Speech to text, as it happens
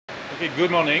Okay,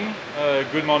 good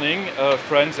morning,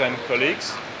 friends and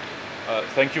colleagues.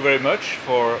 Thank you very much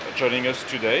for joining us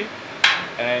today,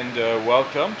 and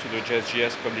welcome to the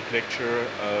JSGS public lecture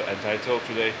entitled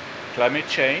today Climate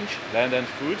Change, Land and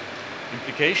Food,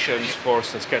 Implications for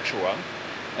Saskatchewan.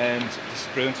 And this is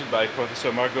presented by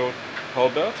Professor Margot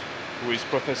Hurlbert, who is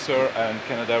Professor and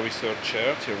Canada Research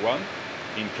Chair, Tier 1,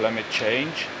 in Climate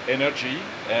Change, Energy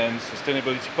and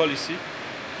Sustainability Policy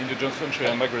in the Johnson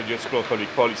Shirley Graduate School of Public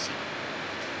Policy.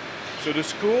 So the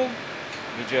school,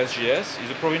 the JSGS,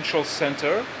 is a provincial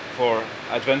center for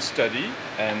advanced study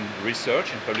and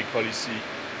research in public policy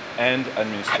and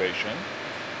administration.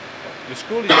 The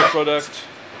school is a product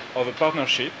of a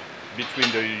partnership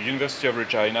between the University of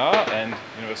Regina and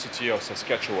University of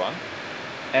Saskatchewan,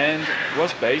 and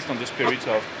was based on the spirit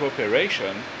of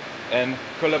cooperation and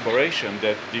collaboration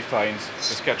that defines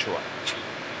Saskatchewan.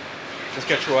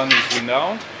 Saskatchewan is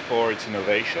renowned for its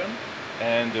innovation,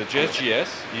 and the JSGS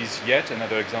is yet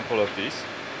another example of this,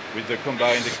 with the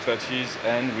combined expertise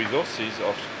and resources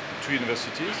of two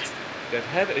universities that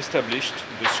have established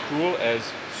the school as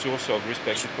source of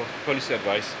respected policy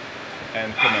advice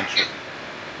and commentary.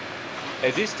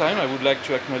 At this time, I would like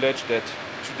to acknowledge that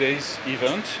today's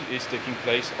event is taking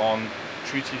place on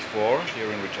Treaty 4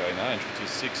 here in Regina and Treaty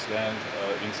 6 land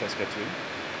in Saskatoon,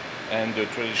 and the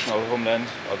traditional homeland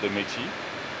of the Métis.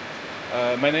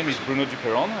 My name is Bruno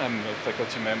Duperron. I'm a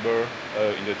faculty member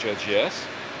in the JSGS,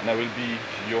 and I will be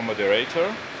your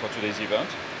moderator for today's event.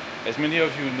 As many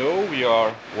of you know, we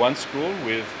are one school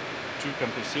with two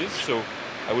campuses, so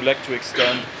I would like to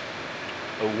extend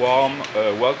a warm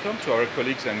welcome to our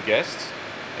colleagues and guests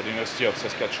at the University of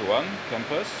Saskatchewan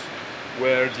campus,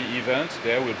 where the event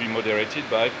there will be moderated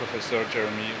by Professor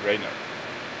Jeremy Rayner.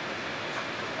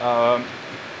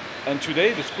 And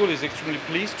today, the school is extremely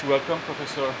pleased to welcome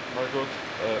Professor Margot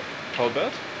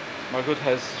Hurlbert. Margot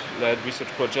has led research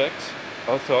projects,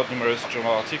 authored numerous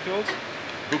journal articles,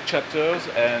 book chapters,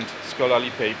 and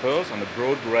scholarly papers on a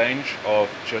broad range of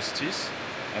justice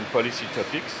and policy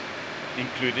topics,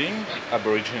 including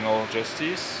Aboriginal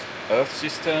justice, earth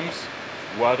systems,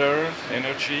 water,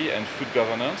 energy, and food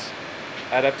governance,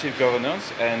 adaptive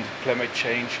governance, and climate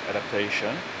change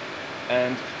adaptation.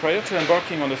 And prior to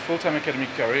embarking on a full-time academic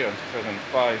career in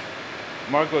 2005,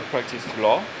 Margot practiced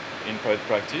law in private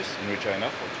practice in Regina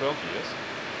for 12 years,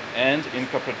 and in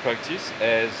corporate practice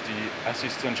as the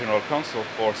Assistant General Counsel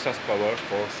for SaskPower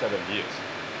for 7 years.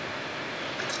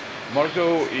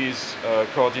 Margot is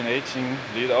coordinating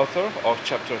lead author of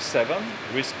Chapter 7,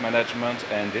 Risk Management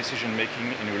and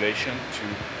Decision-Making in Relation to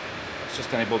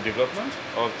Sustainable Development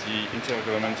of the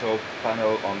Intergovernmental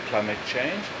Panel on Climate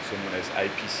Change, also known as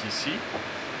IPCC.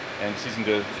 And this is in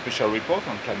the special report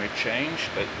on climate change,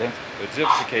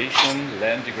 desertification,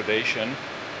 land degradation,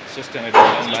 sustainable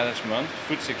land management,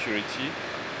 food security,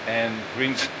 and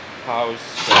greenhouse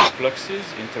fluxes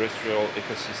in terrestrial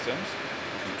ecosystems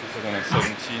in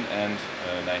 2017 and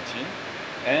 19.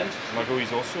 And Margot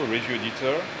is also a review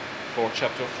editor for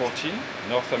Chapter 14,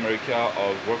 North America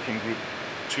of Working Group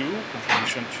 2,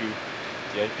 contribution to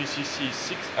the IPCC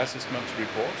 6th Assessment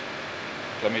Report,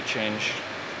 Climate Change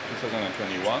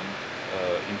 2021,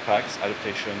 Impacts,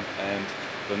 Adaptation and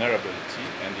Vulnerability,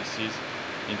 and this is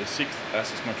in the 6th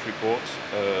Assessment Report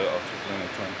of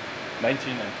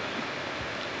 2019 and 20.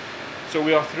 So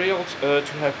we are thrilled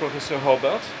to have Professor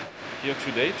Hurlbert here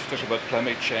today to talk about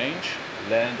climate change,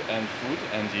 land and food,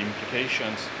 and the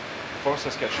implications for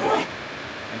Saskatchewan.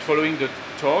 And following the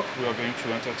talk, we are going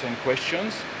to entertain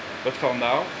questions. But for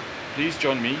now, please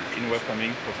join me in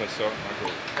welcoming Professor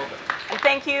Margot Hurlbert.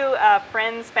 Thank you,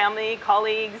 friends, family,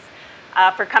 colleagues,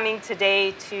 for coming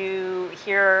today to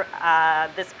hear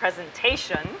this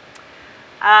presentation.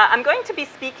 I'm going to be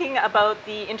speaking about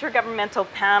the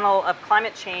Intergovernmental Panel of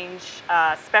Climate Change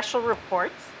special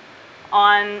report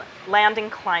on land and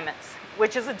climate,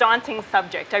 which is a daunting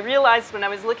subject. I realized when I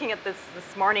was looking at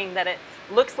this morning that it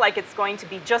looks like it's going to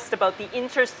be just about the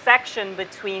intersection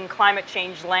between climate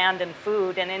change, land, and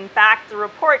food. And in fact, the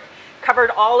report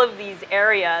covered all of these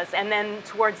areas and then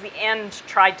towards the end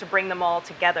tried to bring them all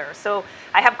together. So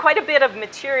I have quite a bit of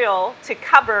material to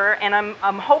cover, and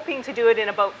I'm hoping to do it in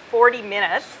about 40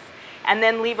 minutes and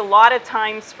then leave a lot of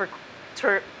times for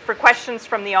questions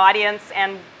from the audience,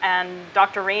 and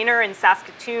Dr. Rayner in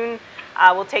Saskatoon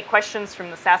will take questions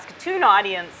from the Saskatoon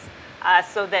audience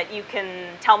so that you can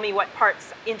tell me what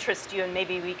parts interest you, and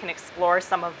maybe we can explore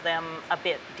some of them a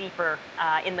bit deeper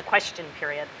in the question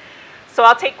period. So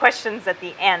I'll take questions at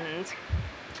the end.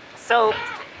 So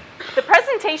the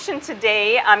presentation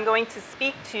today I'm going to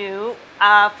speak to,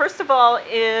 first of all,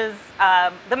 is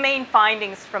the main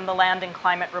findings from the Land and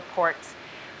Climate Report.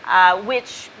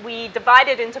 which we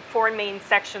divided into 4 main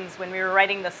sections when we were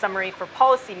writing the summary for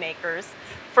policymakers.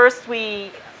 First,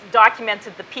 we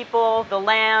documented the people, the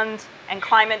land, and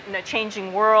climate in a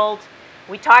changing world.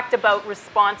 We talked about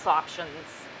response options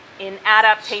in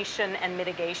adaptation and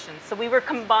mitigation. So we were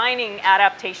combining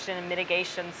adaptation and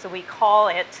mitigation, so we call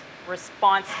it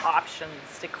response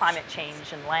options to climate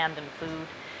change in land and food.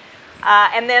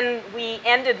 And then we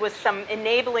ended with some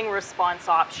enabling response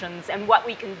options and what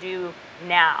we can do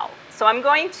now. So I'm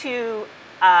going to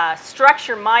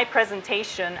structure my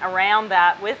presentation around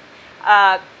that with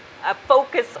a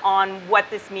focus on what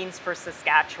this means for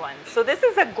Saskatchewan. So this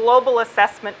is a global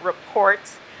assessment report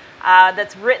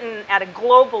that's written at a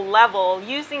global level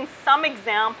using some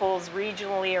examples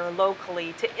regionally or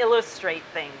locally to illustrate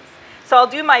things. So I'll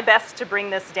do my best to bring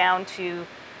this down to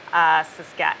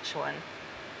Saskatchewan.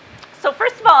 So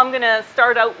first of all, I'm going to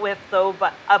start out with, though,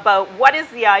 about what is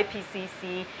the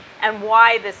IPCC and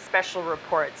why this special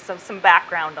report. So some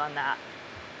background on that.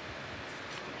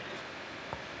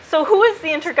 So who is the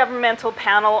Intergovernmental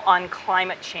Panel on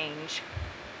Climate Change?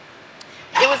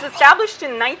 It was established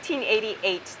in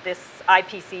 1988, this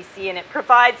IPCC, and it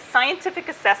provides scientific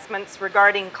assessments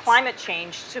regarding climate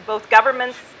change to both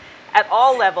governments at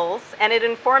all levels, and it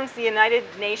informs the United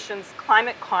Nations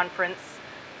Climate Conference,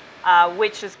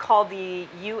 which is called the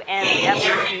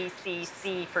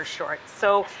UNFCCC for short.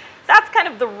 So that's kind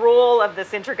of the role of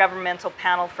this Intergovernmental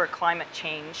Panel for Climate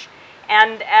Change.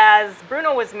 And as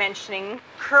Bruno was mentioning,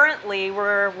 currently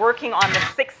we're working on the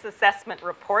 6th assessment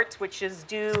report, which is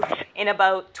due in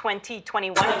about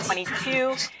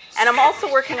 2021-22. And I'm also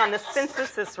working on the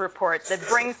synthesis report that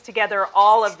brings together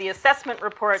all of the assessment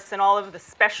reports and all of the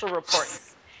special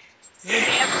reports. You may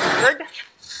have heard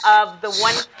of the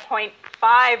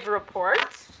 1.5 report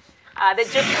that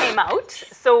just came out.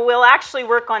 So we'll actually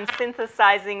work on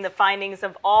synthesizing the findings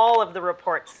of all of the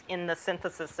reports in the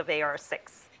synthesis of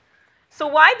AR6. So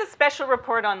why the special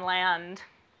report on land?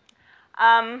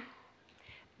 I'm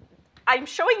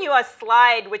showing you a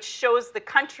slide which shows the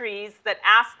countries that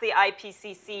asked the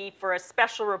IPCC for a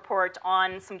special report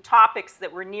on some topics that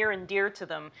were near and dear to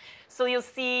them. So you'll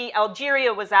see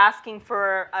Algeria was asking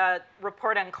for a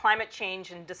report on climate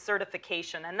change and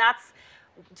desertification. And that's,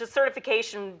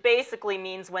 desertification basically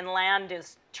means when land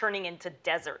is turning into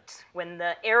desert, when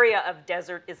the area of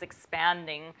desert is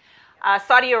expanding.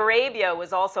 Saudi Arabia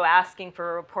was also asking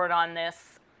for a report on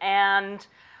this, and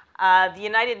the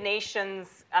United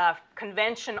Nations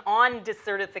Convention on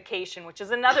Desertification, which is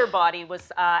another body,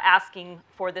 was asking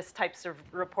for this types of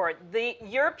report. The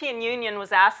European Union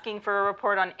was asking for a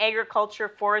report on agriculture,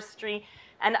 forestry,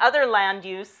 and other land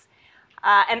use,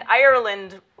 and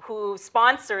Ireland, who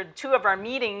sponsored 2 of our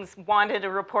meetings, wanted a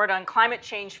report on climate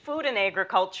change, food and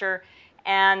agriculture,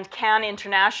 and CAN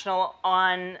International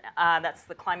on, that's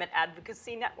the Climate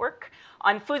Advocacy Network,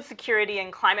 on food security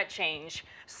and climate change.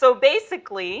 So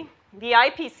basically, the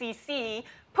IPCC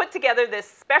put together this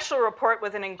special report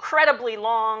with an incredibly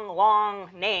long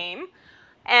name,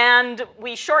 and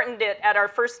we shortened it at our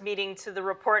first meeting to the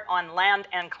Report on Land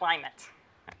and Climate.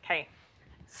 Okay.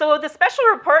 So the special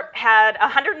report had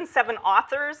 107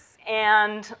 authors,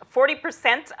 and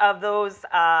 40% of those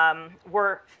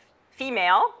were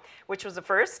female, which was the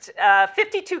first.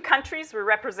 52 countries were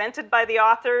represented by the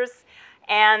authors,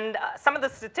 and some of the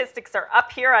statistics are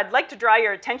up here. I'd like to draw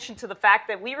your attention to the fact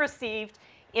that we received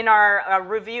in our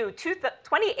review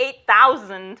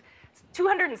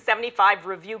 28,275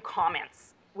 review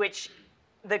comments, which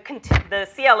the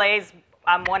CLA's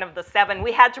one of the 7.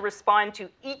 We had to respond to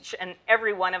each and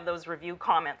every one of those review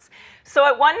comments. So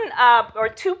at 1 or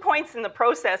 2 points in the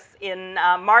process in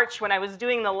March, when I was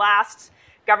doing the last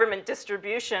government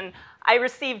distribution, I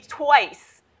received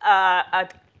twice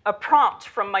a prompt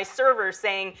from my server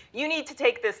saying, you need to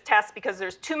take this test because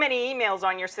there's too many emails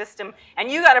on your system and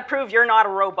you got to prove you're not a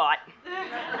robot.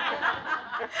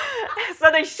 So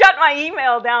they shut my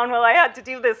email down while I had to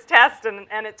do this test,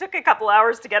 and it took a couple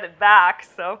hours to get it back.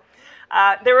 So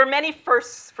there were many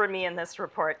firsts for me in this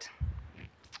report.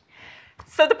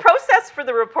 So the process for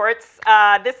the reports,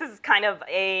 this is kind of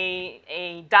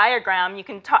a diagram you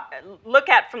can look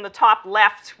at from the top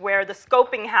left where the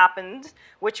scoping happened,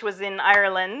 which was in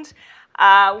Ireland,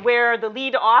 where the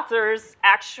lead authors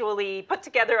actually put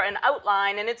together an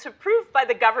outline, and it's approved by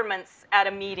the governments at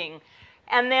a meeting.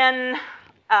 And then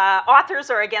authors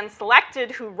are again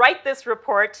selected who write this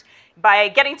report, by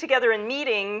getting together in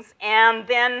meetings, and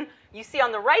then you see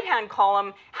on the right-hand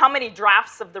column how many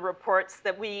drafts of the reports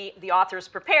that we, the authors,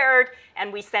 prepared,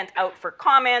 and we sent out for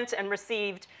comment and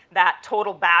received that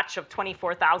total batch of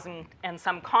 24,000 and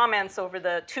some comments over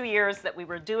the 2 years that we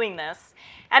were doing this.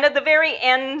 And at the very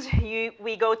end,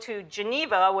 we go to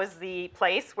Geneva, was the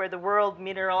place where the World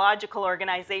Meteorological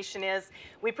Organization is.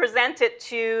 We present it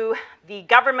to the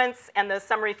governments, and the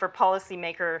summary for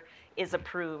policymaker is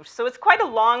approved. So it's quite a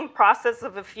long process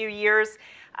of a few years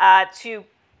to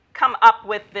come up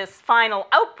with this final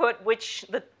output, which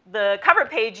the cover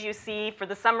page you see for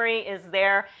the summary is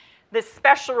there. This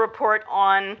special report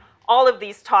on all of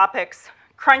these topics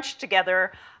crunched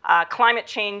together, climate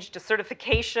change,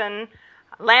 desertification,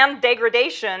 land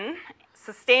degradation,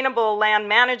 sustainable land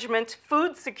management,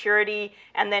 food security,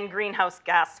 and then greenhouse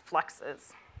gas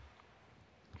fluxes.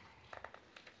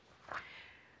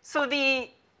 So the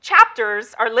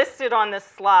chapters are listed on this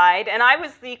slide, and I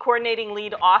was the coordinating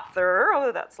lead author.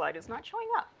 Oh, that slide is not showing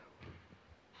up.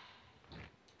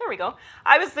 There we go.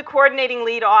 I was the coordinating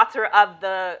lead author of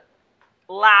the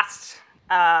last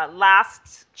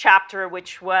chapter,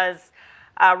 which was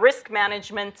risk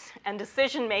management and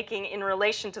decision-making in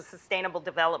relation to sustainable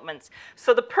development.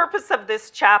 So the purpose of this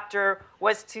chapter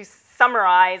was to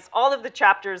summarize all of the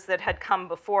chapters that had come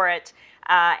before it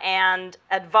and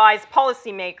advise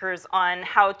policymakers on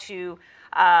how to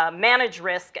manage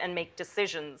risk and make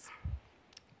decisions.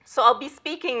 So I'll be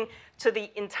speaking to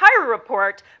the entire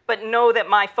report, but know that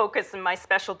my focus and my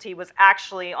specialty was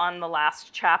actually on the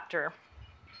last chapter.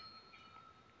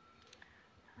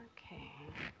 Okay.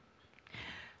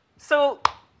 So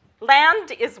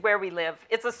land is where we live.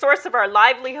 It's a source of our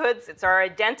livelihoods, it's our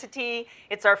identity,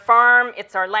 it's our farm,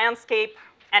 it's our landscape,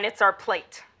 and it's our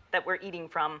plate that we're eating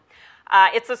from.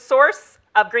 It's a source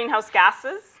of greenhouse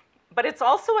gases, but it's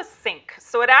also a sink.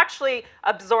 So it actually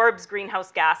absorbs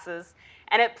greenhouse gases,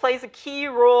 and it plays a key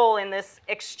role in this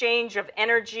exchange of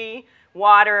energy,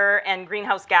 water, and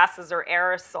greenhouse gases or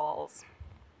aerosols.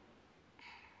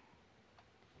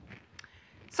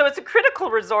 So it's a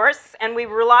critical resource, and we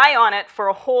rely on it for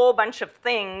a whole bunch of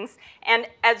things. And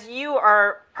as you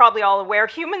are probably all aware,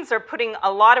 humans are putting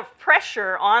a lot of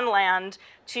pressure on land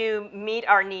to meet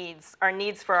our needs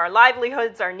for our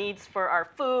livelihoods, our needs for our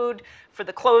food, for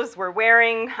the clothes we're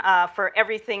wearing, for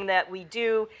everything that we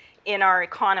do in our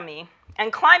economy.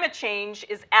 And climate change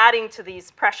is adding to these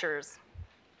pressures.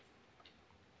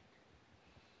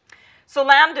 So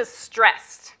land is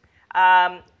stressed.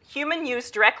 Human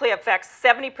use directly affects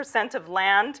 70% of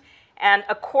land, and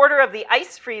a quarter of the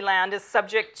ice-free land is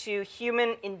subject to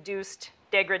human-induced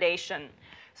degradation.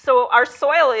 So our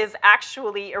soil is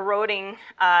actually eroding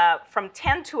from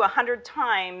 10 to 100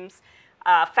 times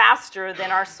faster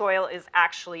than our soil is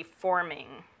actually forming.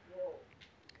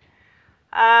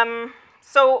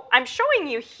 So I'm showing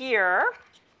you here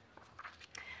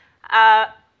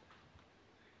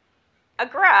a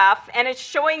graph, and it's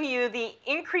showing you the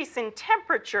increase in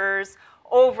temperatures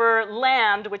over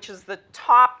land, which is the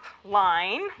top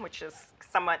line, which is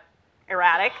somewhat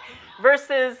erratic,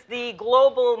 versus the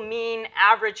global mean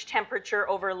average temperature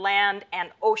over land and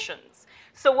oceans.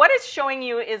 So what it's showing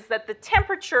you is that the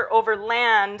temperature over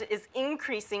land is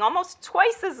increasing almost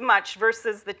twice as much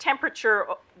versus the temperature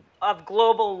of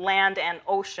global land and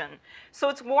ocean. So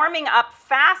it's warming up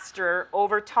faster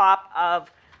over top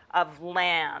of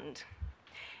land.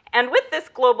 And with this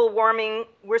global warming,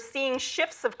 we're seeing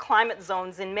shifts of climate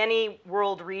zones in many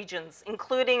world regions,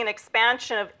 including an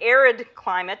expansion of arid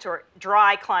climate or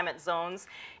dry climate zones,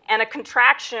 and a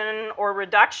contraction or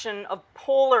reduction of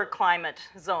polar climate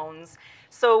zones.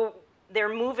 So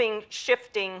they're moving,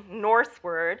 shifting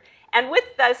northward. And with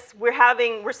this,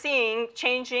 we're seeing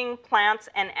changing plants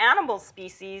and animal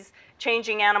species,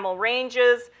 changing animal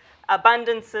ranges,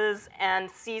 abundances, and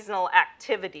seasonal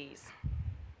activities.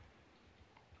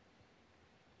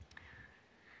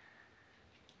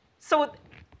 So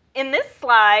in this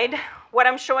slide, what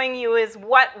I'm showing you is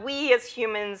what we as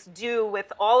humans do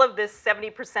with all of this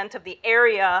 70% of the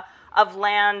area of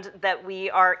land that we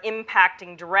are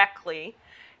impacting directly.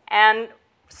 And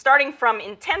starting from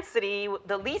intensity,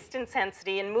 the least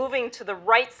intensity, and moving to the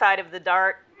right side of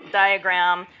the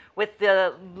diagram with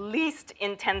the least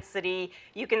intensity,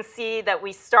 you can see that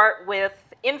we start with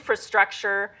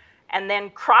infrastructure, and then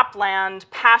cropland,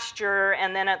 pasture,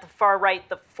 and then at the far right,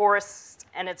 the forest,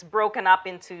 and it's broken up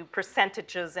into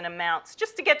percentages and amounts,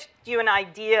 just to get you an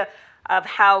idea of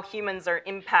how humans are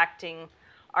impacting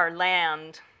our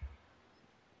land.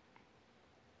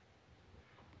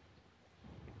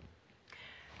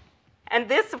 And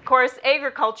this, of course,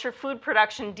 agriculture, food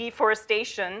production,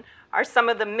 deforestation are some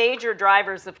of the major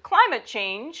drivers of climate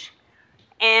change.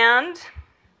 And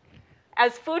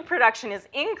as food production is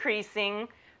increasing,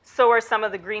 so are some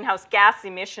of the greenhouse gas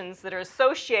emissions that are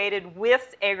associated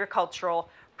with agricultural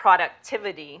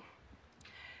productivity.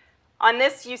 On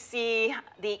this, you see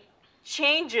the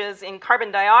changes in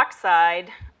carbon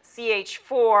dioxide,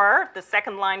 CH4, the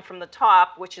second line from the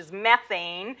top, which is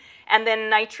methane, and then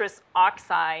nitrous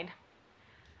oxide,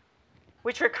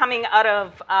 which are coming out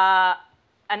of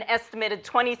an estimated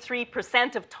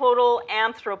 23% of total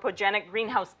anthropogenic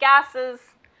greenhouse gases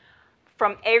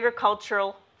from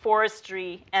agricultural,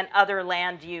 forestry, and other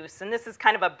land use. And this is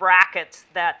kind of a bracket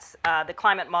that the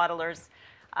climate modelers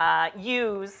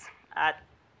use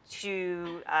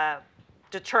to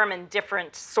determine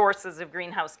different sources of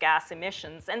greenhouse gas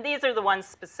emissions. And these are the ones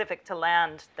specific to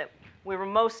land that we were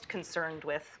most concerned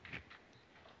with.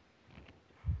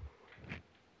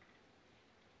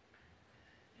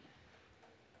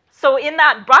 So in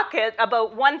that bucket,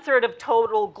 about 1/3 of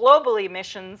total global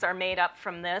emissions are made up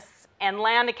from this, and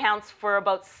land accounts for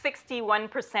about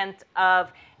 61%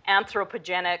 of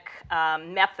anthropogenic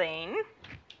methane.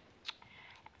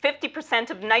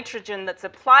 50% of nitrogen that's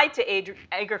applied to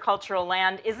agricultural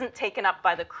land isn't taken up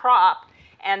by the crop,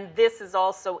 and this is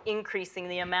also increasing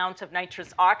the amount of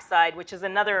nitrous oxide, which is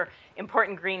another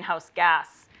important greenhouse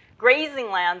gas.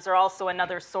 Grazing lands are also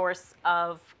another source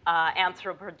of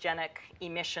anthropogenic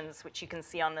emissions, which you can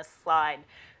see on this slide.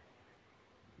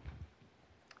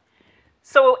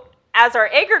 So as our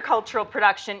agricultural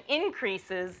production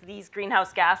increases, these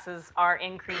greenhouse gases are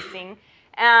increasing.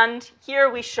 And here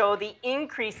we show the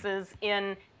increases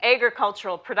in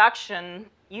agricultural production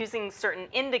using certain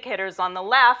indicators on the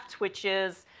left, which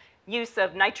is use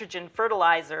of nitrogen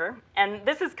fertilizer. And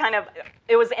this is kind of,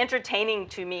 it was entertaining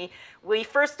to me. We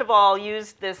first of all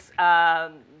used this,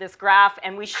 this graph,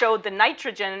 and we showed the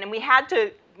nitrogen, and we had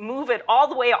to move it all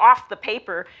the way off the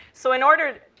paper. So in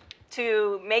order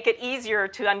to make it easier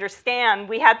to understand,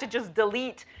 we had to just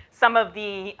delete some of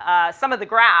the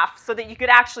graph so that you could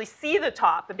actually see the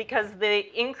top, because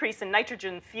the increase in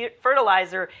nitrogen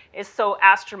fertilizer is so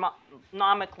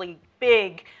astronomically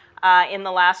big in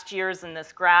the last years in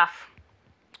this graph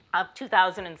of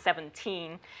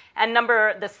 2017. And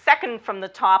the second from the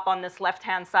top on this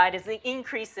left-hand side is the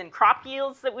increase in crop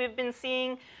yields that we've been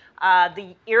seeing.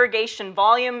 The irrigation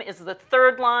volume is the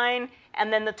third line,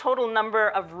 and then the total number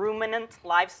of ruminant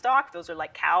livestock, those are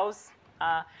like cows,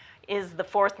 is the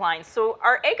fourth line. So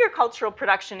our agricultural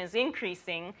production is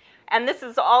increasing, and this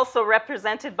is also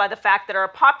represented by the fact that our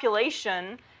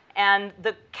population and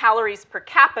the calories per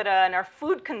capita and our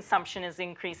food consumption is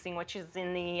increasing, which is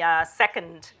in the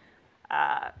second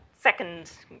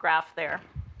graph there.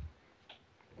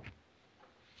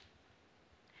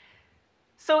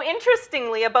 So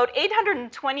interestingly, about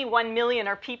 821 million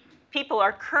people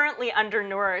are currently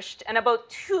undernourished, and about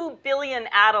 2 billion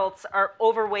adults are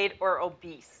overweight or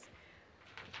obese.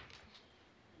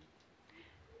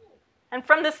 And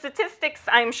from the statistics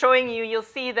I'm showing you, you'll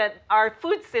see that our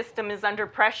food system is under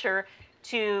pressure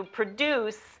to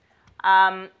produce,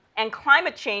 and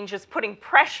climate change is putting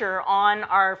pressure on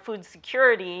our food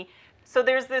security. So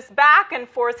there's this back and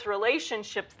forth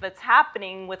relationship that's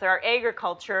happening with our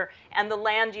agriculture and the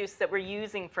land use that we're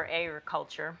using for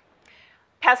agriculture.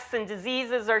 Pests and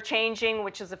diseases are changing,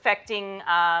 which is affecting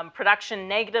production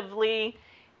negatively,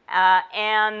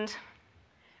 and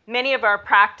many of our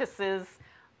practices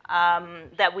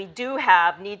that we do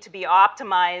have need to be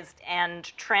optimized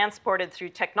and transported through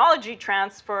technology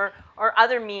transfer or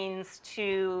other means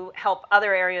to help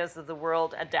other areas of the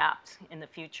world adapt in the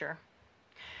future.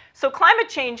 So climate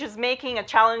change is making a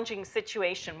challenging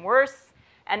situation worse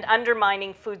and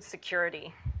undermining food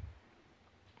security.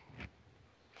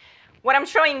 What I'm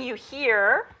showing you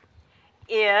here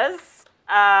is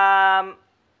a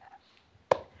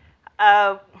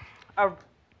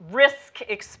risk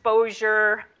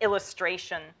exposure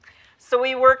illustration. So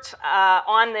we worked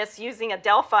on this using a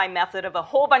Delphi method of a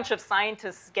whole bunch of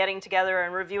scientists getting together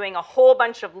and reviewing a whole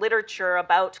bunch of literature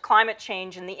about climate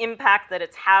change and the impact that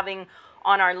it's having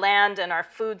on our land and our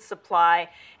food supply,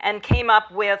 and came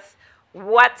up with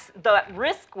what the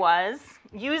risk was,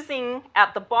 using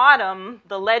at the bottom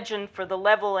the legend for the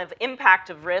level of impact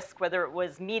of risk, whether it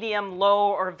was medium, low,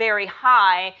 or very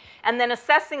high, and then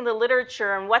assessing the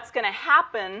literature and what's going to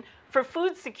happen for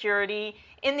food security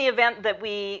in the event that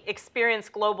we experience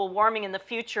global warming in the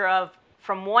future of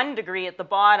from 1 degree at the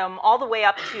bottom all the way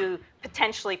up to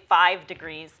potentially 5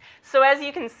 degrees. So as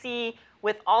you can see,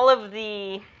 with all of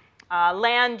the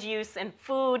land use and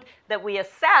food that we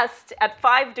assessed, at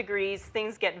 5 degrees,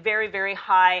 things get very, very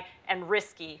high and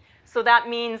risky. So that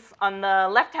means on the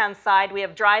left-hand side, we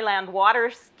have dry land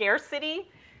water scarcity.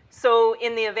 So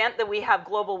in the event that we have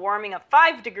global warming of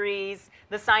 5 degrees,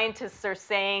 the scientists are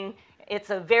saying it's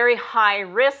a very high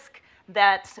risk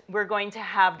that we're going to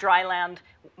have dry land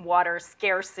water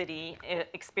scarcity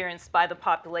experienced by the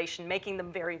population, making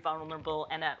them very vulnerable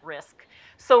and at risk.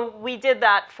 So we did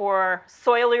that for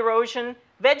soil erosion,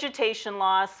 vegetation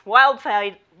loss,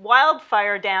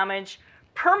 wildfire damage,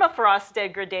 permafrost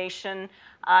degradation,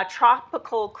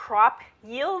 tropical crop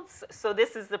yields. So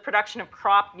this is the production of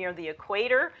crop near the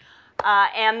equator.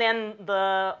 And then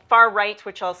the far right,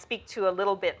 which I'll speak to a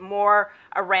little bit more,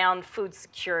 around food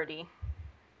security.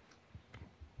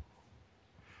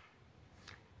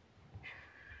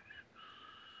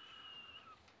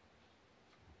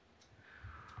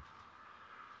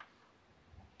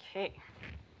 Okay.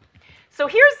 So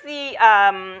here's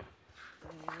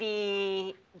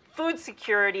the food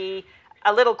security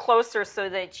a little closer so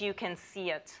that you can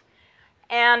see it.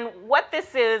 And what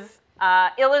this is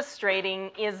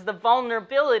illustrating is the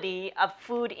vulnerability of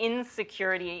food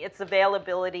insecurity, its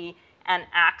availability and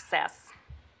access.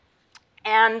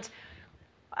 And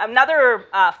another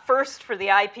first for the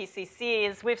IPCC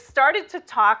is we've started to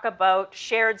talk about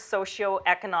shared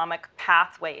socio-economic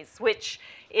pathways, which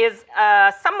is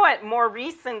a somewhat more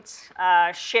recent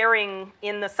sharing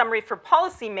in the summary for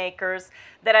policymakers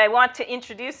that I want to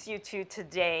introduce you to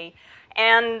today.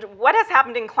 And what has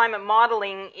happened in climate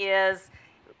modeling is,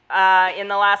 in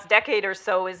the last decade or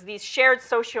so, is these shared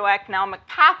socioeconomic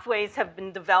pathways have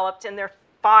been developed, and there are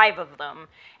 5 of them.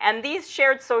 And these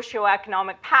shared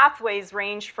socioeconomic pathways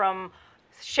range from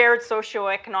shared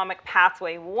socioeconomic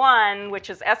pathway 1, which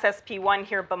is SSP1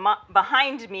 here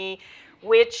behind me,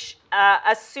 which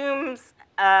assumes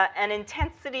an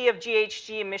intensity of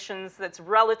GHG emissions that's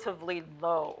relatively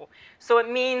low. So it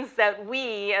means that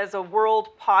we, as a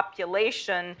world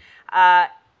population,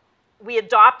 we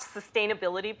adopt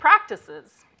sustainability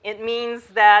practices. It means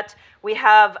that we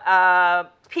have a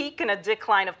peak and a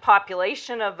decline of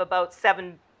population of about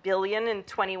 7 billion in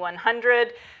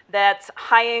 2100, that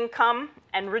high income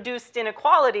and reduced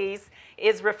inequalities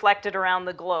is reflected around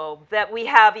the globe, that we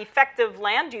have effective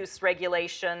land use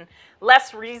regulation,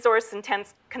 less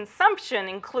resource-intense consumption,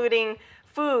 including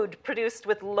food produced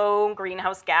with low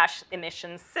greenhouse gas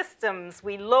emission systems.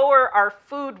 We lower our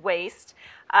food waste,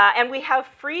 and we have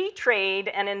free trade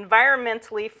and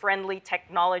environmentally friendly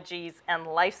technologies and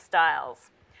lifestyles.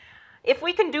 If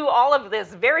we can do all of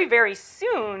this very, very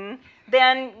soon,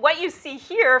 then what you see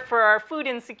here for our food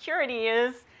insecurity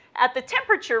is at the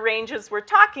temperature ranges we're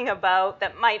talking about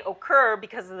that might occur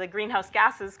because of the greenhouse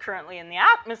gases currently in the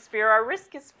atmosphere, our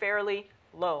risk is fairly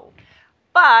low.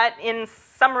 But in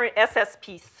summary,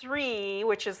 SSP3,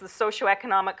 which is the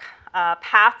socioeconomic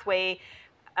pathway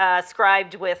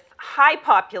ascribed with high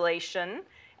population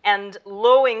and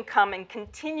low income and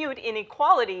continued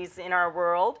inequalities in our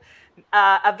world,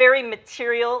 a very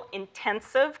material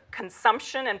intensive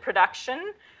consumption and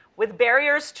production with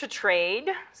barriers to trade,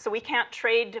 so we can't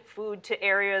trade food to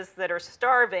areas that are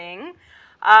starving,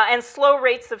 and slow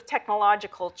rates of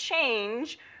technological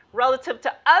change. Relative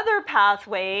to other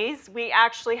pathways, we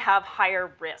actually have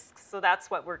higher risks. So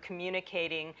that's what we're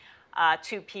communicating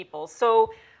to people.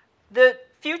 So the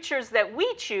futures that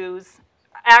we choose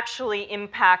actually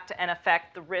impact and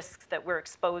affect the risks that we're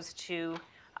exposed to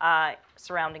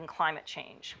surrounding climate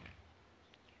change.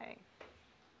 Okay.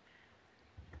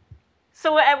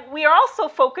 So we are also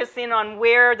focusing on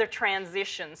where the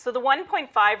transition. So the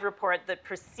 1.5 report that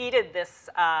preceded this,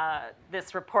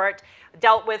 this report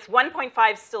dealt with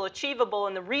 1.5 still achievable,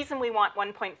 and the reason we want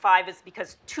 1.5 is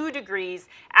because 2 degrees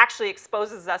actually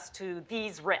exposes us to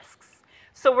these risks.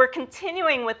 So we're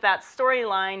continuing with that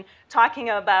storyline,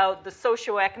 talking about the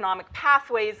socioeconomic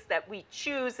pathways that we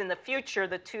choose in the future,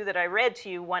 the 2 that I read to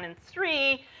you, 1 and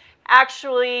 3,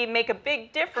 actually make a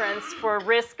big difference for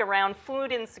risk around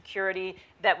food insecurity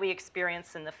that we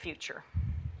experience in the future.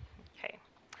 Okay.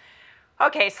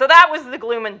 Okay, so that was the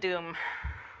gloom and doom.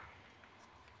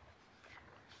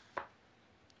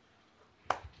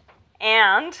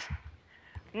 And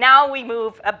now we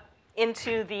move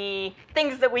into the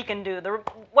things that we can do,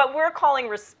 what we're calling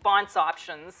response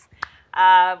options.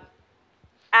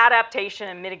 Adaptation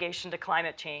and mitigation to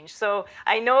climate change. So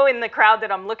I know in the crowd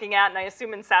that I'm looking at, and I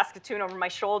assume in Saskatoon over my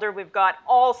shoulder, we've got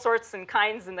all sorts and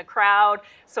kinds in the crowd.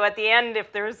 So at the end,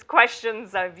 if there's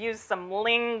questions, I've used some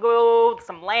lingo,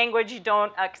 some language you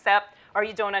don't accept or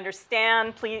you don't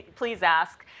understand, please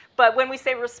ask. But when we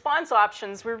say response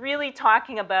options, we're really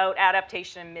talking about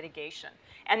adaptation and mitigation.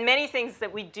 And many things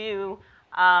that we do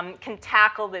can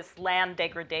tackle this land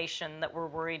degradation that we're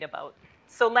worried about.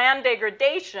 So land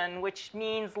degradation, which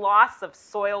means loss of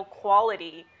soil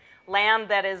quality, land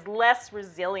that is less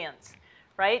resilient,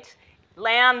 right?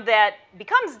 Land that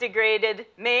becomes degraded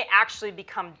may actually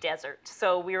become desert.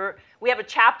 So we have a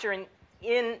chapter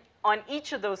on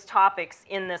each of those topics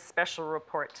in this special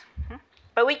report.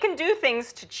 But we can do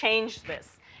things to change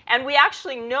this. And we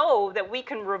actually know that we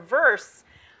can reverse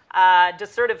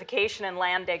desertification and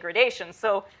land degradation.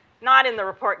 So not in the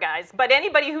report, guys, but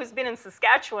anybody who's been in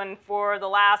Saskatchewan for the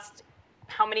last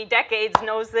how many decades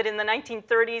knows that in the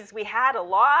 1930s we had a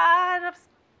lot of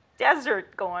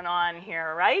desert going on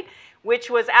here, right? Which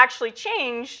was actually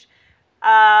changed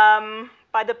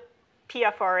by the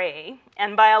PFRA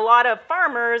and by a lot of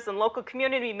farmers and local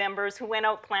community members who went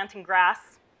out planting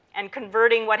grass and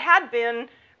converting what had been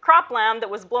cropland that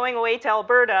was blowing away to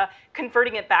Alberta,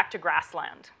 converting it back to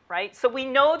grassland, right? So we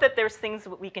know that there's things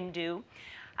that we can do.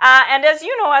 And as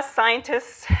you know, as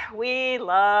scientists, we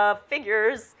love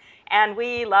figures and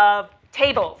we love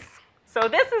tables. So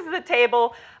this is the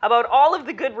table about all of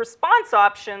the good response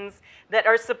options that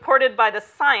are supported by the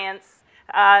science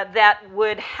that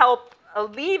would help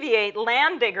alleviate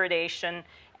land degradation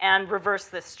and reverse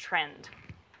this trend.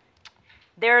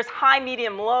 There's high,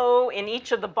 medium, low in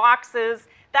each of the boxes.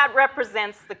 That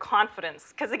represents the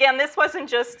confidence. Because again, this wasn't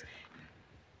just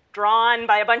drawn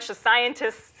by a bunch of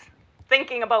scientists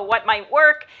thinking about what might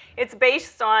work. It's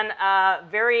based on a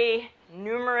very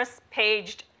numerous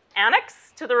paged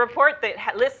annex to the report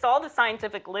that lists all the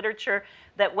scientific literature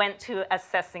that went to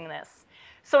assessing this.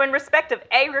 So in respect of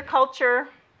agriculture,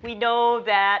 we know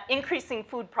that increasing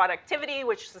food productivity,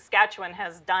 which Saskatchewan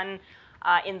has done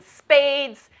in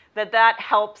spades, that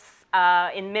helps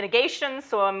in mitigation.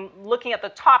 So I'm looking at the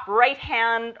top right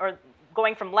hand, or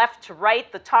going from left to right,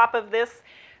 the top of this.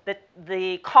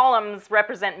 The columns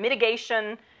represent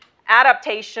mitigation,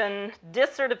 adaptation,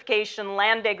 desertification,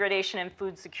 land degradation, and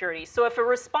food security. So if a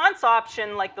response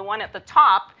option like the one at the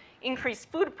top, increased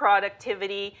food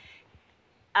productivity,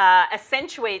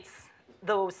 accentuates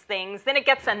those things, then it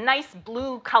gets a nice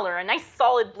blue color, a nice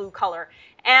solid blue color.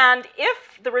 And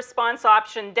if the response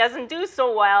option doesn't do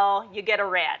so well, you get a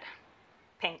red,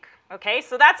 pink, okay?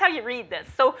 So that's how you read this.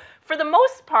 So for the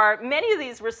most part, many of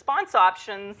these response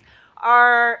options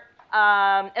are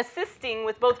assisting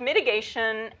with both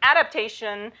mitigation,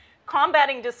 adaptation,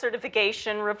 combating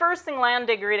desertification, reversing land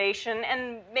degradation,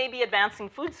 and maybe advancing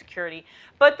food security.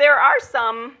 But there are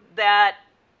some that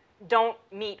don't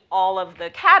meet all of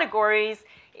the categories.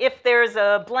 If there's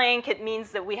a blank, it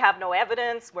means that we have no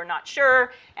evidence, we're not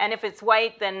sure. And if it's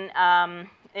white, then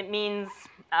it means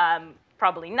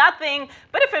probably nothing.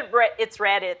 But if it's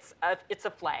red, it's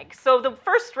a flag. So the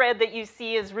first red that you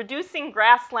see is reducing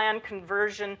grassland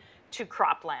conversion to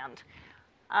cropland.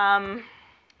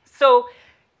 So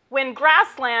when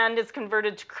grassland is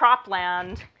converted to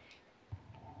cropland,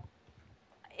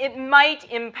 it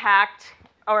might impact,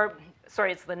 or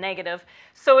sorry, it's the negative.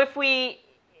 So if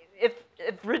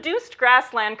reduced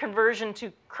grassland conversion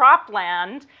to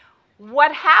cropland,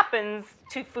 what happens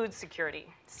to food security?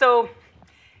 So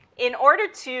in order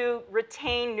to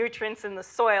retain nutrients in the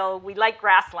soil, we like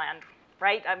grassland,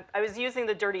 right? I was using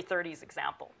the dirty 30s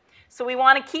example. So we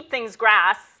want to keep things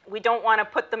grass. We don't want to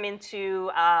put them into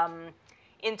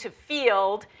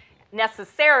field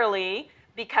necessarily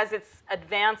because it's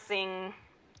advancing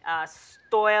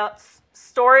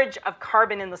storage of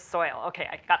carbon in the soil. Okay,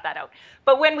 I got that out.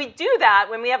 But when we do that,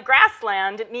 when we have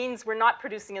grassland, it means we're not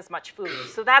producing as much food.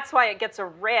 So that's why it gets a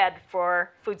red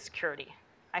for food security.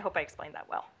 I hope I explained that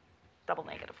well. Double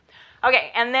negative.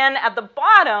 Okay, and then at the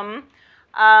bottom,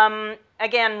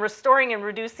 again, restoring and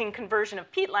reducing conversion of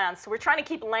peatlands. So we're trying to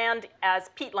keep land as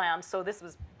peatland. So this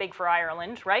was big for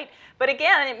Ireland, right? But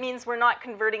again, it means we're not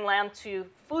converting land to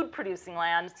food-producing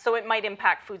land. So it might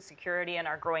impact food security and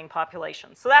our growing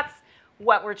population. So that's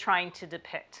what we're trying to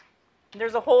depict.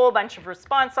 There's a whole bunch of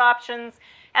response options.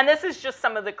 And this is just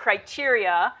some of the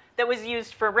criteria that was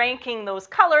used for ranking those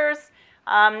colors.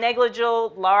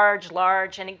 Negligible, large,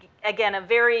 large, and again, a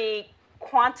very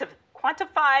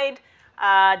quantified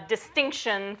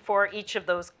distinction for each of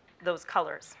those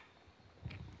colors.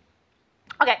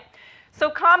 Okay, so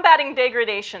combating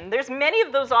degradation. There's many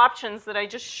of those options that I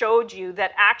just showed you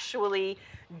that actually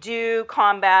do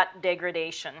combat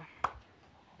degradation.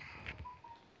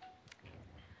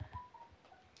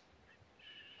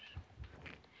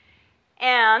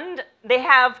 And they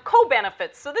have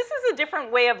co-benefits. So this is a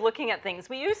different way of looking at things.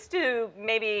 We used to,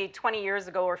 maybe 20 years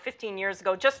ago or 15 years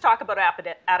ago, just talk about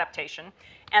adaptation.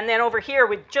 And then over here,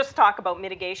 we'd just talk about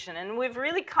mitigation. And we've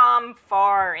really come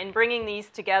far in bringing these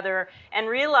together and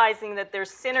realizing that there's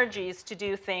synergies to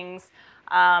do things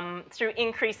through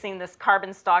increasing this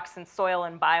carbon stocks in soil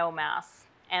and biomass,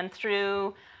 and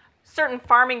through certain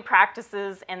farming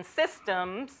practices and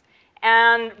systems,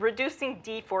 and reducing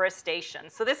deforestation.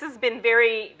 So this has been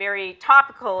very, very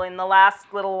topical in the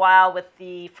last little while with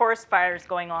the forest fires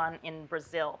going on in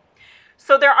Brazil.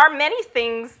 So there are many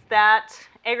things that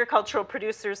agricultural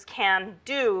producers can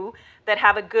do that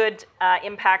have a good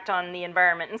impact on the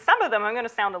environment. And some of them, I'm going to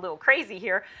sound a little crazy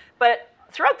here, but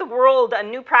throughout the world, a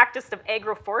new practice of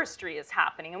agroforestry is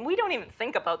happening. And we don't even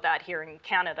think about that here in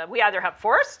Canada. We either have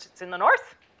forest, it's in the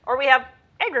north, or we have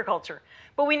agriculture.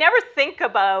 But we never think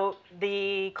about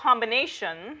the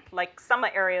combination, like some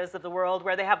areas of the world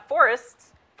where they have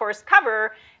forests, forest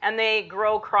cover, and they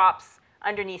grow crops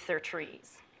underneath their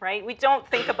trees, right? We don't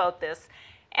think about this.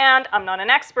 And I'm not an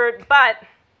expert, but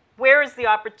where is the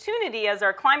opportunity as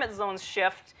our climate zones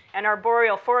shift and our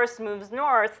boreal forest moves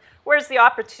north? Where's the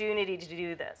opportunity to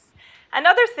do this?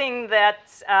 Another thing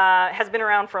that has been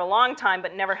around for a long time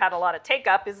but never had a lot of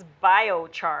take-up is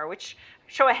biochar, which,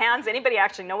 show of hands, anybody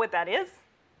actually know what that is?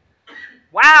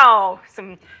 Wow,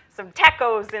 some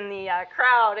techos in the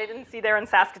crowd. I didn't see there in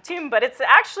Saskatchewan, but it's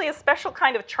actually a special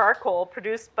kind of charcoal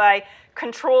produced by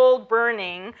controlled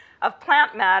burning of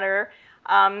plant matter,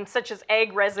 such as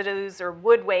egg residues or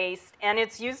wood waste, and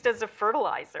it's used as a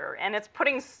fertilizer, and it's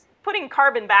putting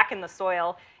carbon back in the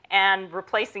soil and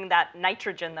replacing that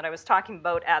nitrogen that I was talking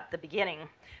about at the beginning.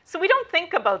 So we don't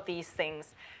think about these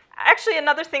things. Actually,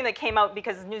 another thing that came out,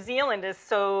 because New Zealand is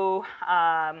so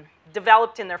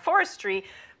developed in their forestry,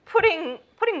 putting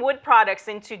wood products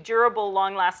into durable,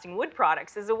 long-lasting wood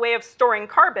products is a way of storing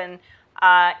carbon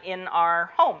in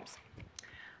our homes.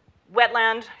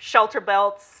 Wetland, shelter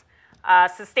belts,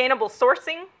 sustainable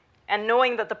sourcing, and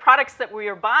knowing that the products that we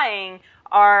are buying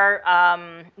are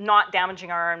not damaging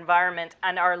our environment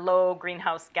and are low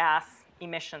greenhouse gas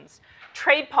emissions.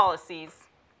 Trade policies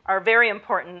are very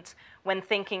important when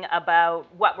thinking about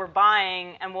what we're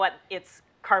buying and what its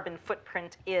carbon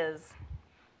footprint is.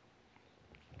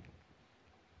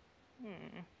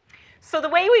 So the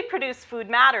way we produce food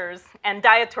matters, and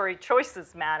dietary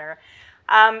choices matter.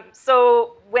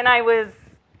 So when I was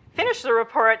finished the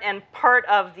report and part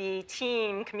of the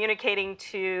team communicating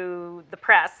to the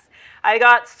press, I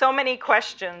got so many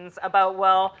questions about,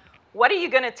 well, what are you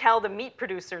going to tell the meat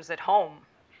producers at home?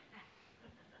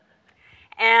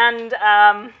 And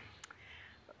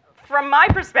from my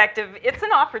perspective, it's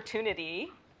an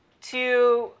opportunity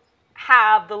to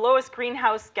have the lowest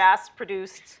greenhouse gas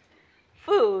produced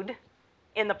food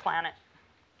in the planet,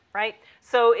 right?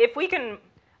 So if we can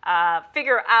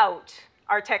figure out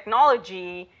our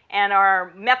technology and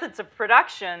our methods of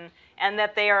production and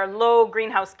that they are low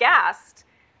greenhouse gas,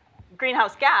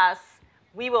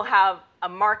 we will have a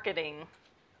marketing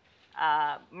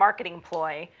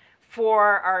ploy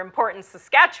for our important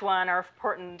Saskatchewan, our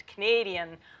important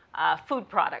Canadian food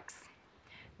products.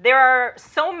 There are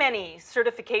so many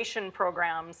certification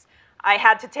programs. I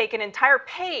had to take an entire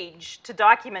page to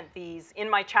document these in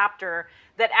my chapter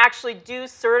that actually do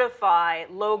certify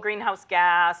low greenhouse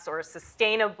gas or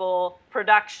sustainable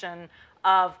production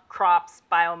of crops,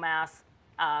 biomass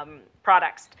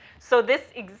products. So this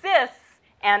exists,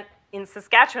 and in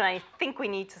Saskatchewan, I think we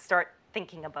need to start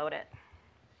thinking about it.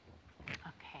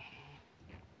 Okay.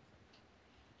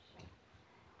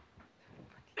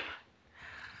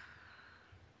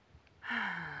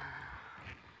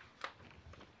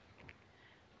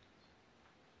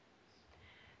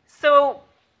 So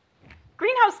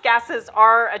greenhouse gases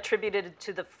are attributed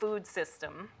to the food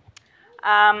system.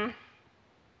 And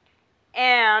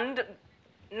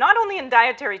not only in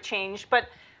dietary change, but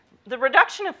the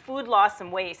reduction of food loss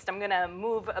and waste. I'm going to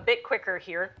move a bit quicker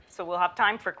here, so we'll have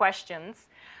time for questions.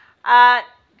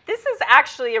 This is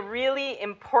actually a really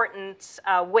important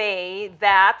way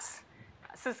that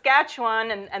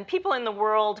Saskatchewan and people in the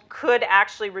world could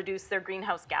actually reduce their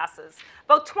greenhouse gases.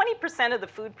 About 20% of the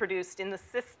food produced in the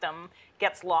system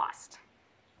gets lost.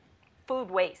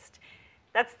 Food waste.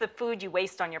 That's the food you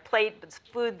waste on your plate, but it's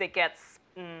food that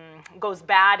goes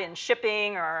bad in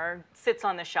shipping or sits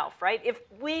on the shelf, right? If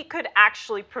we could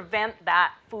actually prevent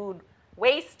that food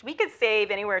waste, we could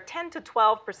save anywhere 10 to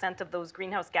 12% of those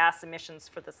greenhouse gas emissions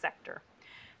for the sector.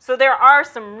 So there are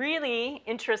some really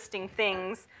interesting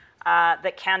things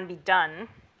that can be done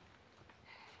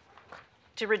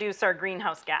to reduce our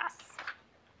greenhouse gas.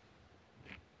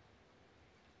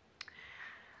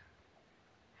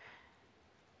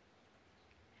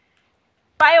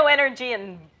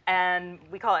 Bioenergy and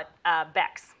we call it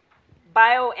BECS.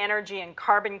 Bioenergy and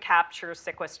carbon capture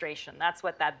sequestration. That's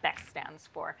what that BECS stands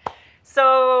for.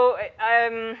 So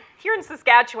here in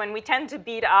Saskatchewan, we tend to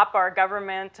beat up our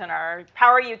government and our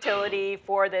power utility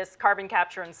for this carbon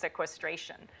capture and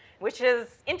sequestration, which is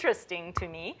interesting to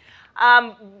me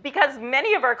because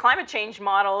many of our climate change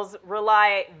models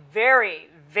rely very,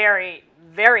 very,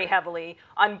 very heavily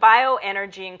on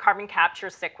bioenergy and carbon capture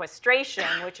sequestration,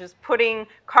 which is putting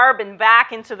carbon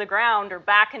back into the ground or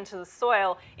back into the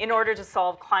soil in order to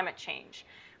solve climate change.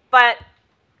 But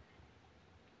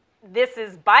this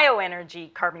is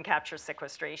bioenergy carbon capture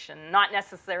sequestration, not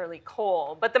necessarily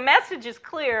coal. But the message is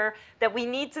clear that we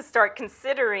need to start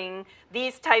considering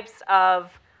these types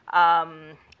of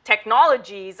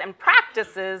technologies and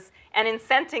practices and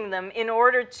incenting them in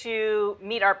order to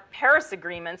meet our Paris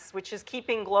agreements, which is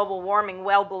keeping global warming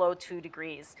well below 2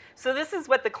 degrees. So this is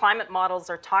what the climate models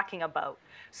are talking about.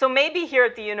 So maybe here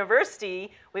at the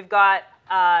university, we've got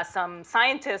some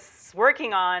scientists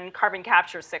working on carbon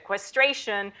capture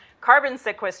sequestration, carbon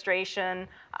sequestration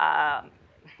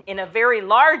in a very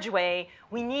large way.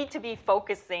 We need to be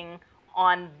focusing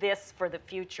on this for the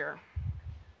future.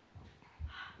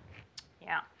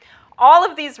 Yeah. All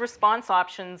of these response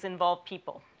options involve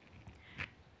people.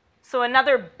 So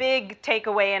another big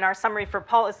takeaway in our summary for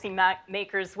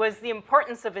policymakers was the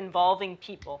importance of involving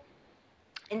people.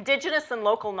 Indigenous and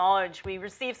local knowledge, we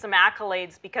received some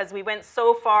accolades because we went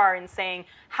so far in saying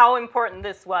how important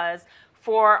this was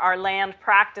for our land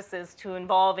practices to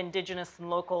involve Indigenous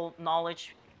and local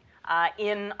knowledge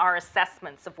in our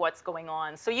assessments of what's going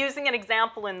on. So using an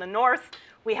example in the north,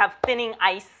 we have thinning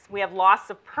ice, we have loss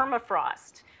of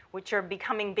permafrost, which are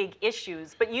becoming big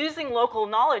issues. But using local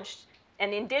knowledge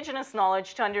and Indigenous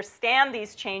knowledge to understand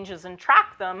these changes and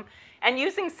track them, and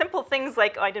using simple things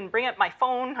like, I didn't bring up my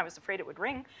phone, I was afraid it would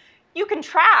ring. You can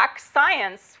track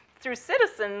science through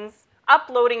citizens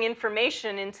uploading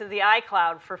information into the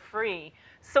iCloud for free.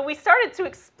 So we started to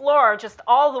explore just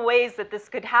all the ways that this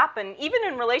could happen, even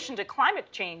in relation to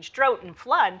climate change, drought and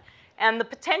flood, and the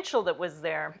potential that was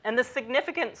there, and the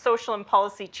significant social and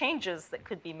policy changes that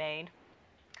could be made.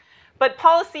 But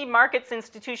policy, markets,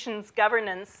 institutions,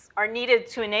 governance are needed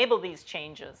to enable these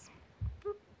changes.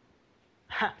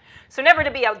 So never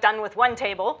to be outdone with one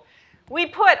table, we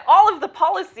put all of the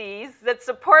policies that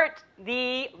support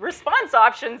the response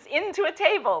options into a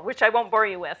table, which I won't bore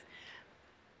you with.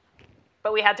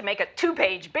 But we had to make a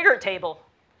 2-page, bigger table.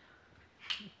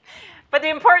 But the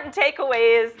important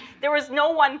takeaway is there was no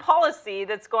one policy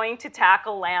that's going to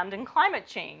tackle land and climate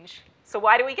change. So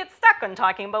why do we get stuck on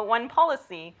talking about one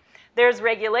policy? There's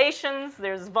regulations,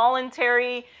 there's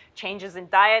voluntary, changes in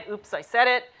diet, oops, I said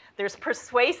it. There's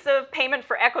persuasive payment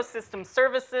for ecosystem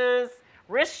services,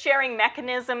 risk-sharing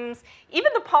mechanisms,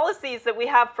 even the policies that we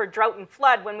have for drought and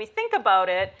flood. When we think about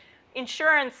it,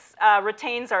 insurance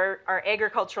retains our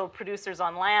agricultural producers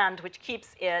on land, which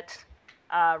keeps it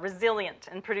resilient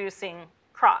and producing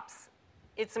crops.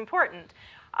 It's important.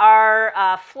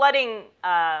 Our flooding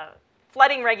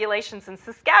regulations in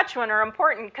Saskatchewan are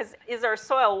important because is our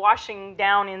soil washing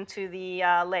down into the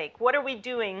lake? What are we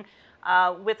doing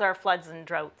with our floods and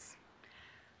droughts?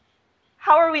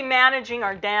 How are we managing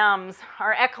our dams,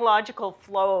 our ecological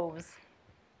flows?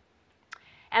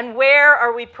 And where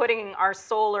are we putting our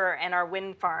solar and our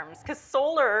wind farms? Because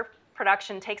solar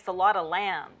production takes a lot of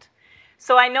land.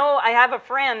 So I know I have a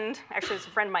friend, actually it's a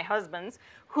friend of my husband's,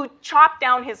 who chopped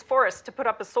down his forest to put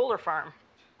up a solar farm.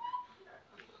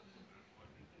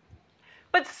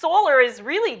 But solar is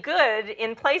really good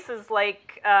in places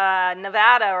like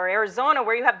Nevada or Arizona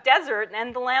where you have desert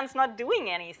and the land's not doing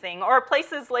anything, or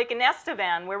places like in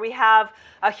Estevan where we have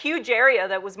a huge area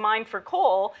that was mined for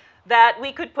coal that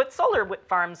we could put solar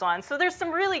farms on. So there's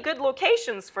some really good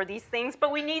locations for these things, but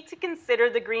we need to consider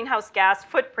the greenhouse gas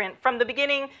footprint from the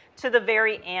beginning to the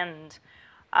very end.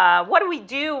 What do we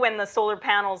do when the solar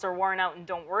panels are worn out and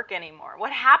don't work anymore?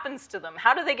 What happens to them?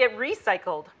 How do they get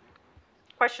recycled?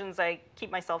 Questions I keep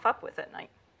myself up with at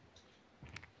night.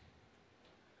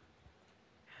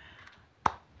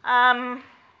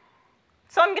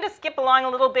 So I'm going to skip along a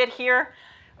little bit here.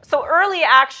 So early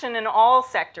action in all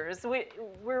sectors.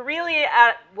 We're really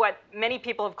at what many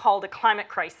people have called a climate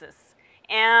crisis.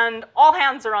 And all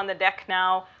hands are on the deck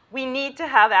now. We need to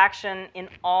have action in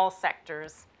all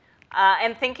sectors.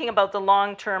 And thinking about the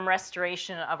long-term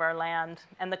restoration of our land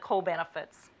and the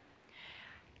co-benefits.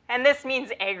 And this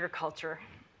means agriculture.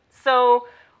 So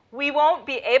we won't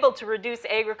be able to reduce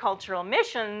agricultural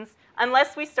emissions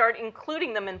unless we start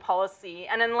including them in policy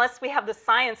and unless we have the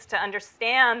science to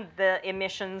understand the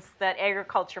emissions that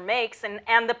agriculture makes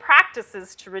and the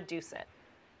practices to reduce it.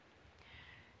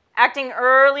 Acting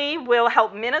early will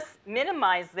help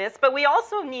minimize this, but we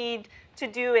also need to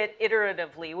do it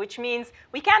iteratively, which means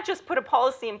we can't just put a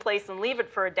policy in place and leave it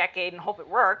for a decade and hope it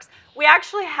works. We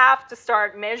actually have to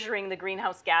start measuring the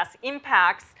greenhouse gas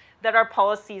impacts that our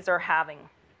policies are having.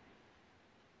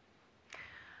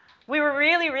 We were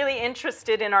really, really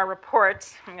interested in our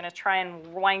report. I'm going to try and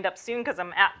wind up soon because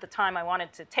I'm at the time I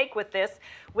wanted to take with this,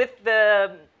 with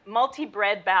the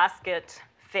multi-breadbasket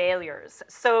failures.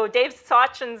 So Dave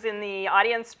Sachin's in the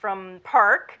audience from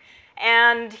Park,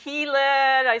 and he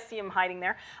led, I see him hiding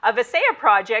there, a Visaya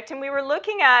project, and we were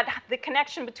looking at the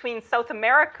connection between South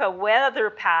America weather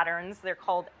patterns, they're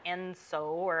called ENSO,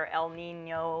 or El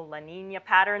Nino, La Nina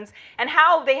patterns, and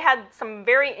how they had some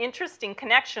very interesting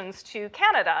connections to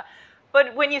Canada.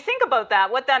 But when you think about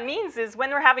that, what that means is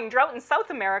when we're having drought in South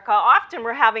America, often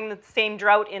we're having the same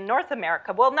drought in North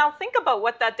America. Well, now think about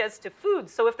what that does to food.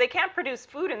 So if they can't produce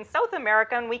food in South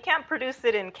America and we can't produce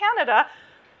it in Canada,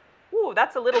 ooh,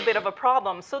 that's a little bit of a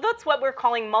problem. So that's what we're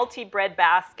calling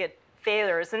multi-breadbasket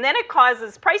failures. And then it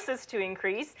causes prices to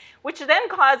increase, which then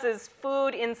causes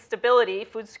food instability,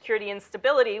 food security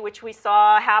instability, which we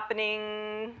saw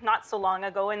happening not so long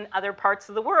ago in other parts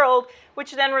of the world,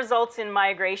 which then results in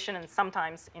migration and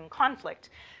sometimes in conflict.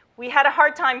 We had a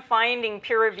hard time finding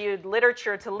peer-reviewed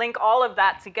literature to link all of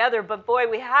that together, but boy,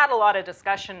 we had a lot of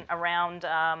discussion around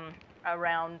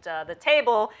the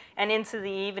table and into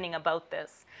the evening about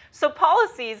this. So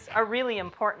policies are really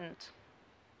important.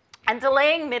 And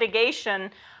delaying mitigation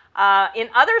in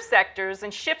other sectors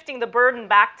and shifting the burden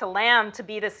back to land to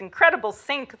be this incredible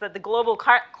sink that the global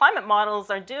climate models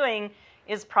are doing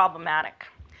is problematic.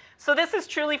 So this is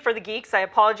truly for the geeks, I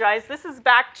apologize. This is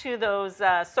back to those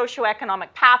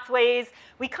socio-economic pathways.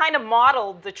 We kind of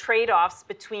modeled the trade-offs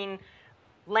between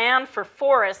land for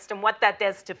forest and what that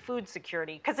does to food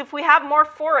security. Because if we have more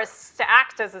forests to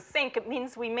act as a sink, it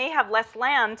means we may have less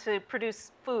land to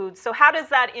produce food. So how does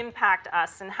that impact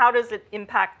us, and how does it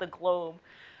impact the globe?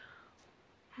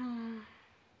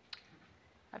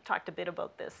 I've talked a bit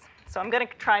about this, so I'm going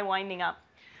to try winding up.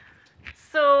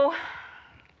 So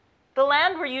the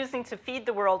land we're using to feed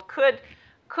the world could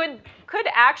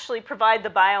actually provide the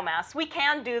biomass. We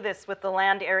can do this with the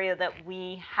land area that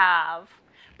we have.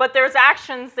 But there's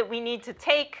actions that we need to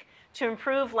take to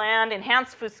improve land,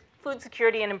 enhance food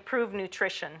security, and improve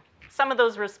nutrition. Some of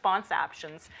those response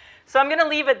actions. So I'm going to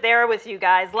leave it there with you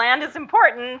guys. Land is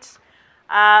important,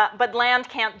 but land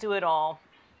can't do it all.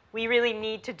 We really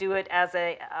need to do it as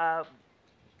a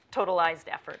totalized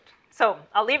effort. So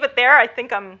I'll leave it there. I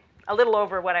think I'm a little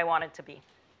over what I wanted to be.